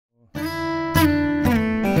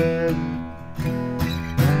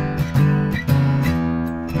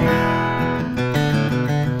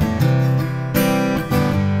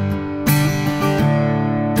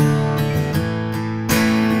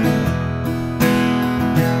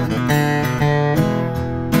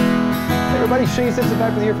Shane Simpson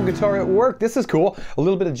back with you from Guitar at Work. This is cool. A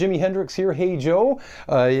little bit of Jimi Hendrix here. Hey Joe.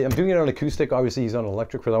 I'm doing it on acoustic. Obviously he's on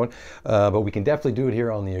electric for that one, but we can definitely do it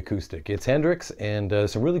here on the acoustic. It's Hendrix and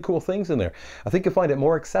some really cool things in there. I think you'll find it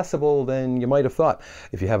more accessible than you might have thought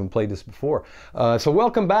if you haven't played this before. So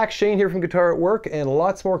welcome back. Shane here from Guitar at Work, and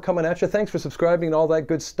lots more coming at you. Thanks for subscribing and all that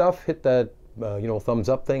good stuff. Hit that thumbs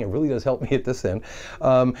up thing. It really does help me at this end.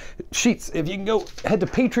 Sheets, if you can go head to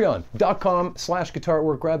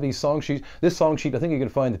patreon.com/guitarwork, grab these song sheets. This song sheet, I think you're going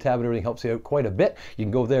to find the tab and everything helps you out quite a bit. You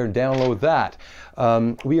can go there and download that.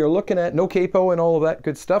 We are looking at no capo and all of that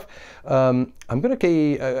good stuff. I'm going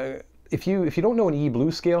to if you don't know an E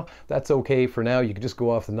blues scale, that's okay for now. You can just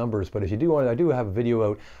go off the numbers. But if you do want, I do have a video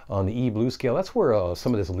out on the E blues scale. That's where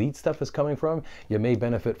some of this lead stuff is coming from. You may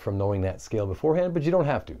benefit from knowing that scale beforehand, but you don't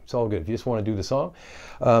have to. It's all good if you just want to do the song.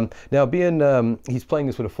 Now, being he's playing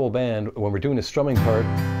this with a full band, when we're doing the strumming part,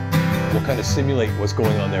 we'll kind of simulate what's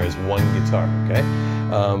going on there as one guitar, okay?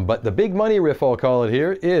 But the big money riff, I'll call it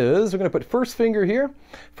here, is we're going to put first finger here.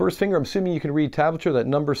 First finger, I'm assuming you can read tablature, that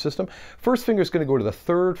number system. First finger is going to go to the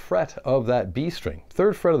 3rd fret of that B string,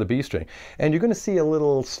 3rd fret of the B string. And you're going to see a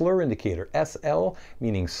little slur indicator, SL,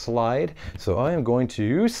 meaning slide. So I am going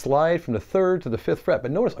to slide from the 3rd to the 5th fret.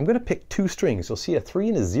 But notice, I'm going to pick 2 strings. You'll see a 3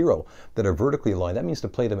 and a 0 that are vertically aligned. That means to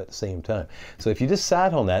play them at the same time. So if you just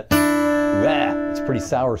sat on that, it's pretty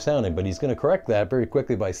sour sounding, but he's going to correct that very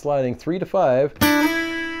quickly by sliding 3 to 5.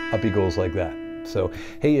 Up he goes like that. So,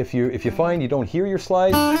 hey, if you find you don't hear your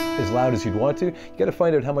slide as loud as you'd want to, you got to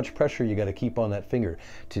find out how much pressure you got to keep on that finger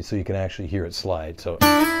so you can actually hear it slide. So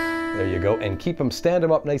there you go, and stand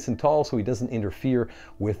him up nice and tall so he doesn't interfere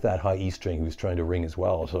with that high E string who's trying to ring as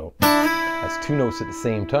well. So that's 2 notes at the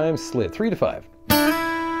same time, slid 3 to 5.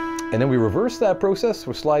 And then we reverse that process.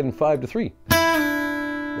 We're sliding 5 to 3.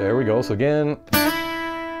 There we go. So again,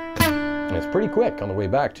 and it's pretty quick on the way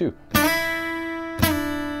back too. There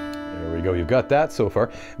we go. You've got that so far.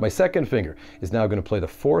 My second finger is now going to play the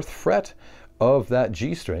 4th fret of that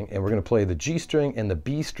G string, and we're going to play the G string and the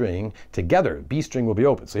B string together. B string will be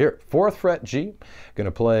open. So here, 4th fret G, going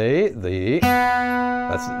to play the,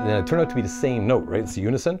 it turned out to be the same note, right? It's the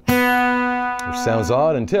unison, which sounds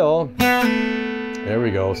odd until, there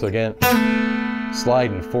we go. So again,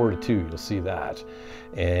 sliding 4 to 2, you'll see that.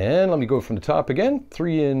 And let me go from the top again.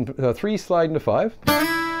 3 sliding to 5.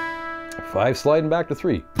 5 sliding back to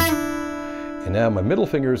 3. And now my middle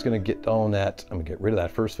finger is going to get on that. I'm going to get rid of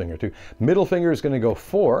that first finger too. Middle finger is going to go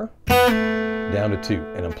 4 down to 2.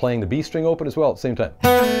 And I'm playing the B string open as well at the same time.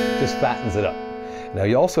 Just fattens it up. Now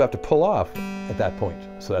you also have to pull off at that point.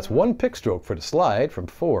 So that's 1 pick stroke for the slide from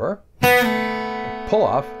 4. Pull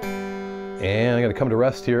off. And I'm going to come to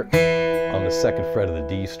rest here on the 2nd fret of the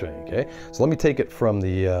D string, okay? So let me take it from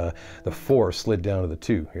the 4 slid down to the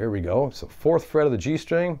 2. Here we go. So 4th fret of the G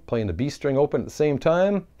string, playing the B string open at the same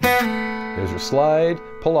time. There's your slide,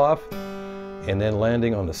 pull off, and then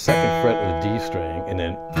landing on the 2nd fret of the D string, and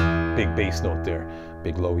then big bass note there,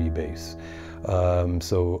 big low E bass.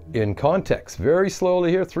 So in context, very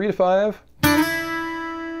slowly here, 3 to 5,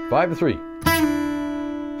 5 to 3,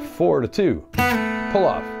 4 to 2, pull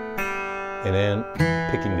off. And then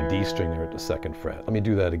picking the D string there at the 2nd fret. Let me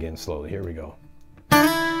do that again slowly. Here we go.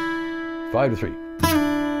 5 to 3,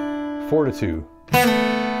 4 to 2,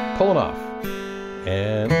 pulling off,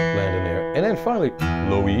 and landing there. And then finally,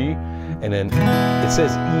 low E, and then it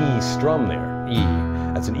says E strum there, E.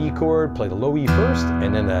 That's an E chord, play the low E first,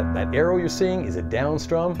 and then that arrow you're seeing is a down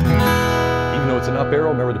strum. Even though it's an up arrow,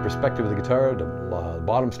 remember the perspective of the guitar, the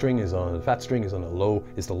bottom string is on, the fat string is on the low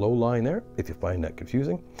line there, if you find that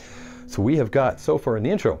confusing. So we have got, so far in the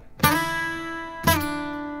intro,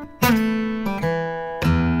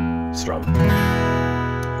 strum.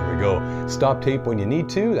 There we go. Stop tape when you need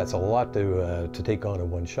to. That's a lot to take on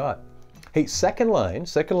in one shot. Hey, second line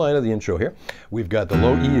of the intro here. We've got the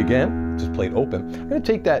low E again, just played open. I'm going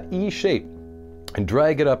to take that E shape and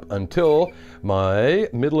drag it up until my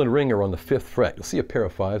middle and ring are on the 5th fret. You'll see a pair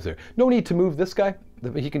of 5s there. No need to move this guy.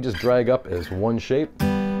 He can just drag up as one shape.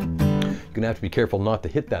 You're going to have to be careful not to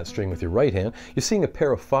hit that string with your right hand. You're seeing a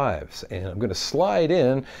pair of 5s, and I'm going to slide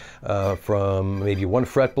in from maybe 1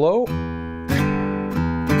 fret below.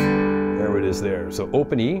 There it is there. So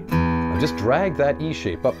open E. I'll just drag that E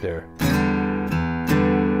shape up there.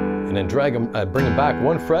 And then drag them, bring them back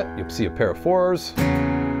 1 fret. You'll see a pair of 4s.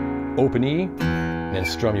 Open E, and then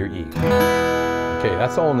strum your E. Okay,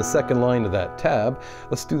 that's all in the 2nd line of that tab.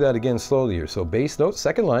 Let's do that again slowly here. So bass note,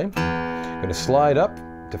 2nd line. I'm going to slide up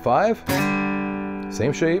to 5,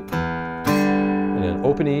 same shape, and then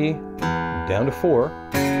open E, down to 4,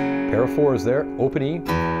 pair of 4s there, open E,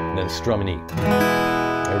 and then strum an E.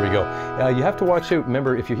 There we go. You have to watch out.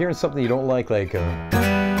 Remember, if you're hearing something you don't like ooh,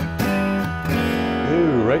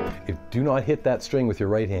 right? Do not hit that string with your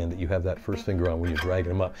right hand that you have that first finger on when you're dragging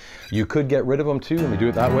them up. You could get rid of them too. Let me do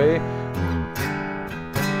it that way.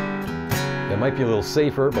 That might be a little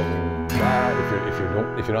safer, but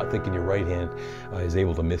if you're not thinking your right hand is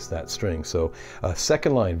able to miss that string. So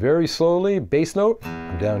second line, very slowly, bass note.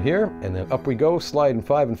 I'm down here, and then up we go, slide in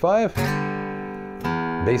 5 and 5.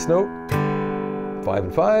 Bass note, 5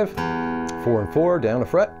 and 5, 4 and 4, down a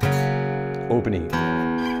fret, open E.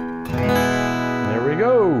 There we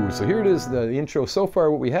go. So here it is, the intro so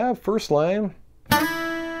far. What we have, first line,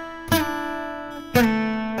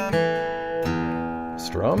 strum,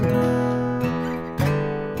 strum.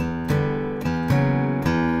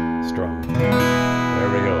 There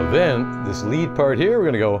we go. Then this lead part here,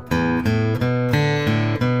 we're going to go.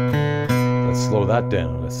 Let's slow that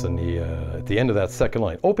down. That's in the at the end of that second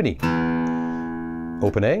line. Open E,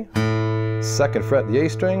 open A, second fret the A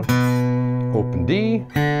string, open D,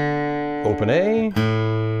 open A,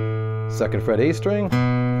 second fret A string,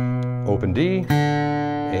 open D,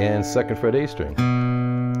 and second fret A string.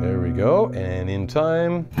 There we go. And in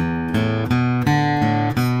time.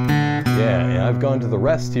 Yeah, I've gone to the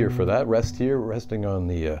rest here for that. Rest here, resting on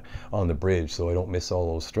the bridge, so I don't miss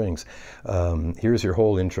all those strings. Here's your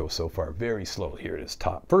whole intro so far. Very slowly. Here it is.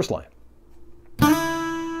 Top. First line.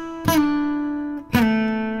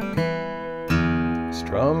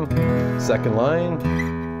 Strum. Second line.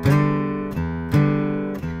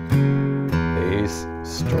 Bass.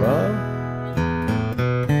 Strum.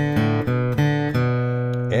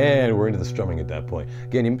 And we're into the strumming at that point.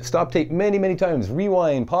 Again, you stop tape many, many times.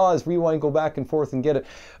 Rewind, pause, rewind, go back and forth and get it.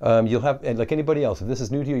 You'll have, and like anybody else, if this is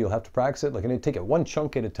new to you, you'll have to practice it. Like, take it one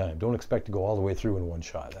chunk at a time. Don't expect to go all the way through in one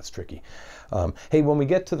shot. That's tricky. Hey, when we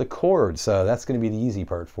get to the chords, that's going to be the easy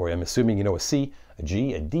part for you. I'm assuming you know a C, a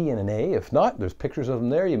G, a D, and an A. If not, there's pictures of them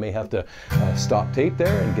there. You may have to stop tape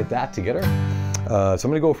there and get that together. So I'm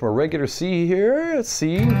going to go from a regular C here.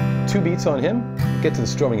 C, 2 beats on him. Get to the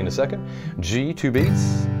strumming in a second. G, 2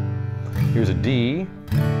 beats. Here's a D.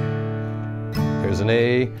 Here's an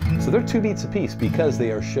A. So they're 2 beats apiece because they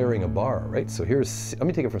are sharing a bar, right? So here's C. Let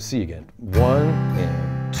me take it from C again. 1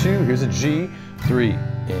 and 2. Here's a G. 3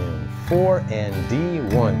 and 4 and D.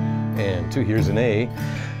 1 and 2. Here's an A.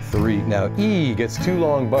 3. Now E gets 2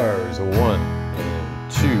 long bars. 1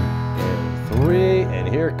 and 2 and 3. And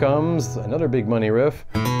here comes another big money riff.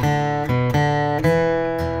 2. And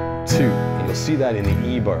you'll see that in the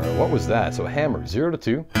E bar. What was that? So hammer 0 to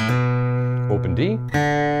 2. Open D,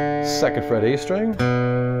 second fret A string,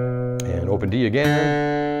 and open D again,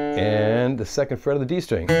 and the second fret of the D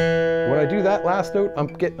string. When I do that last note,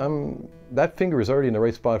 that finger is already in the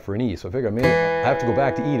right spot for an E, so I figure I have to go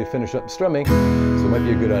back to E to finish up the strumming, so it might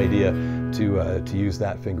be a good idea to use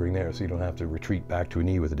that fingering there so you don't have to retreat back to an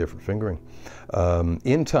E with a different fingering.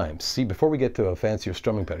 In time, C, before we get to a fancier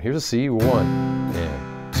strumming pattern, here's a C, 1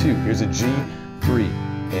 and 2, here's a G, 3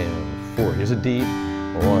 and 4, here's a D,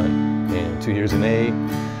 1 and 2, here's an A,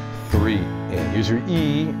 3, and here's your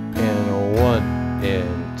E, and a 1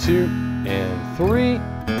 and 2 and 3,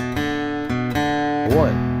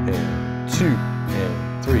 1 and 2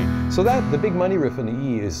 and 3. So that, the big money riff in the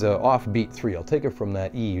E is off beat 3. I'll take it from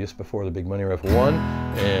that E just before the big money riff. 1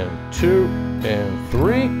 and 2 and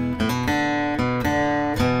 3, 1,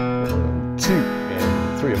 2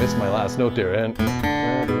 and 3. I missed my last note there, and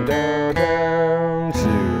down, 2.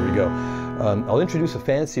 Here we go. I'll introduce a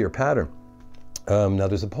fancier pattern. Now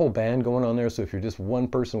there's a whole band going on there, so if you're just one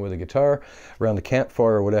person with a guitar around the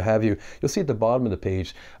campfire or whatever have you, you'll see at the bottom of the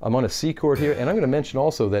page, I'm on a C chord here, and I'm going to mention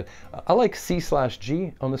also that I like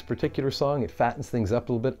C/G on this particular song. It fattens things up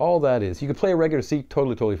a little bit. All that is, you can play a regular C,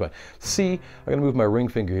 totally fine. C, I'm going to move my ring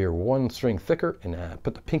finger here 1 string thicker and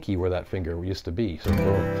put the pinky where that finger used to be. So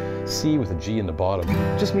boom, C with a G in the bottom.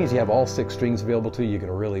 It just means you have all 6 strings available to you. You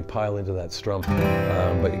can really pile into that strum.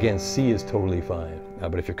 But again, C is totally fine.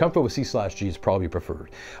 But if you're comfortable with C/G, it's probably preferred.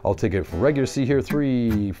 I'll take it from regular C here,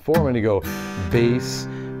 3, 4. I'm going to go bass,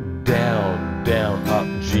 down, down, up,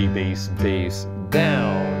 G, bass, bass,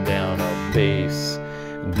 down, down, up, bass,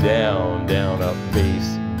 down, down, up,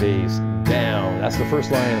 bass, bass, down. That's the first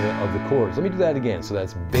line of the chords. Let me do that again. So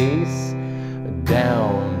that's bass,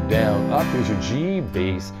 down, down, up. Here's your G,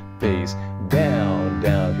 bass, bass, down,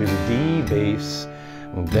 down. Here's a D, bass,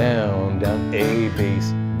 down, down, A,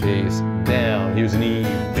 bass, bass, down. Here's an E,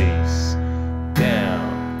 bass,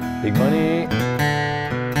 down. Big money.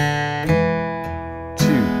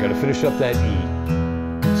 2. Got to finish up that E.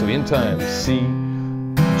 So in time, C,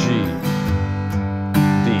 G,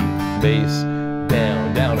 D, bass,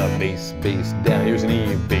 down, down, up, bass, bass, down. Here's an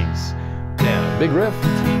E, bass, down. Big riff.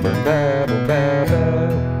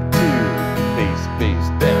 bass, bass,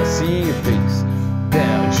 down, C, bass,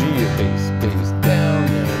 down, G, bass, bass, down,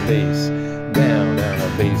 and a bass, down, down, a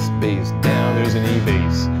bass, bass, down, there's an E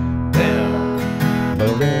bass, down,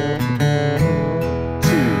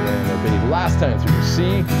 2, and a bass, last time through,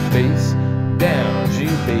 C, bass, down, G,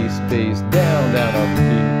 bass, bass, down, down, up, B,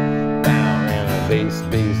 down, and a bass,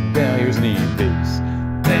 bass, down, here's an E bass,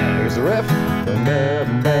 down, here's the riff, 2, 3,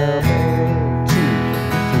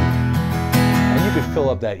 and you could fill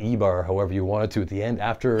up that E bar however you wanted to at the end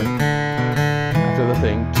after the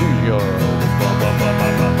thing,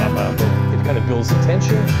 it kind of builds the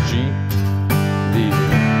tension, G, D,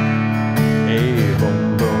 A,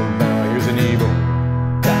 boom, boom, boom, here's an E,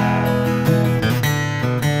 boom, down, 2,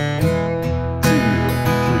 3,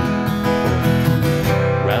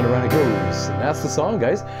 4, round and round it goes, and that's the song,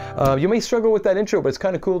 guys. You may struggle with that intro, but it's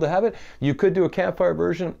kind of cool to have it. You could do a campfire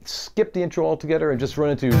version, skip the intro altogether, and just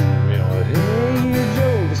run into, hey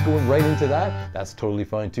Joe, just going right into that. That's totally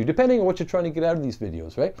fine too, depending on what you're trying to get out of these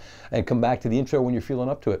videos, right? And come back to the intro when you're feeling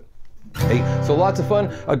up to it. Hey, so lots of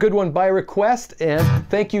fun, a good one by request, and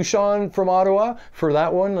thank you Sean from Ottawa for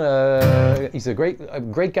that one. He's a great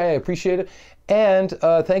guy, I appreciate it. And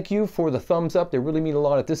thank you for the thumbs up, they really mean a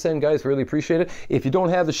lot at this end, guys, really appreciate it. If you don't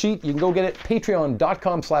have the sheet, you can go get it,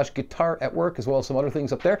 patreon.com/guitaratwork, as well as some other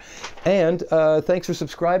things up there. And thanks for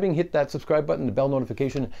subscribing, hit that subscribe button, the bell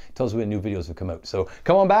notification, it tells you when new videos have come out. So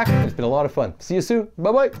come on back, it's been a lot of fun. See you soon,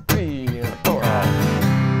 bye-bye.